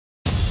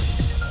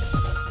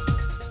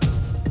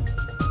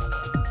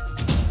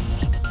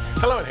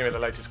Hello, and here are the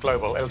latest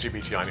global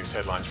LGBTI news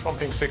headlines from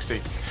Pinksixty.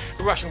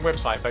 The Russian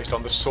website based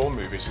on the Saw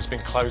movies has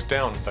been closed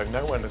down, though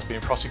no one has been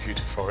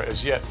prosecuted for it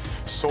as yet.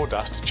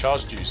 Sawdust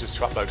charged users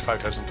to upload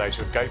photos and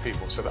data of gay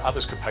people so that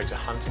others could pay to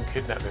hunt and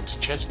kidnap them to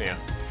Chechnya.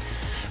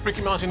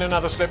 Ricky Martin and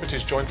other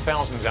celebrities joined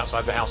thousands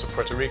outside the house of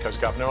Puerto Rico's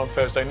governor on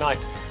Thursday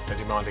night. They're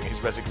demanding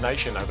his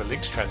resignation over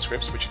leaked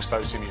transcripts which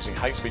exposed him using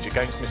hate speech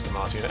against Mr.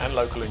 Martin and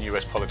local and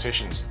US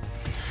politicians.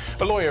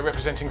 A lawyer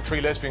representing 3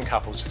 lesbian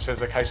couples says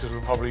their cases will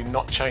probably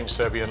not change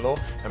Serbian law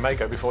and may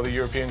go before the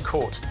European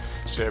Court.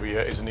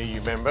 Serbia is an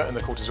EU member and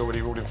the court has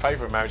already ruled in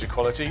favour of marriage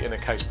equality in a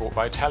case brought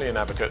by Italian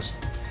advocates.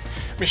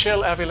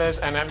 Michelle Avilés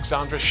and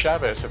Alexandra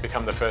Chavez have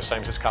become the first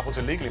same-sex couple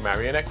to legally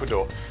marry in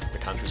Ecuador. The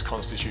country's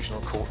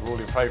constitutional court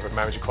ruled in favour of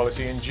marriage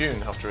equality in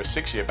June after a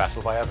 6-year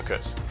battle by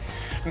advocates.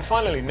 And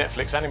finally,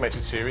 Netflix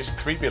animated series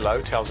 3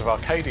 Below Tales of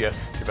Arcadia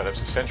develops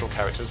a central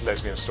character's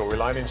lesbian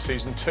storyline in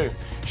Season 2.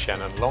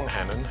 Shannon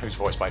Longhannon, who's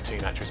voiced by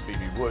teen actress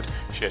Bibi Wood,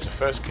 shares a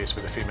first kiss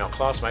with a female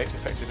classmate,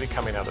 effectively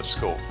coming out at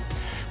school.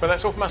 Well,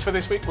 that's all from us for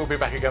this week. We'll be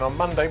back again on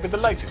Monday with the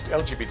latest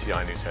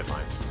LGBTI news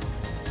headlines.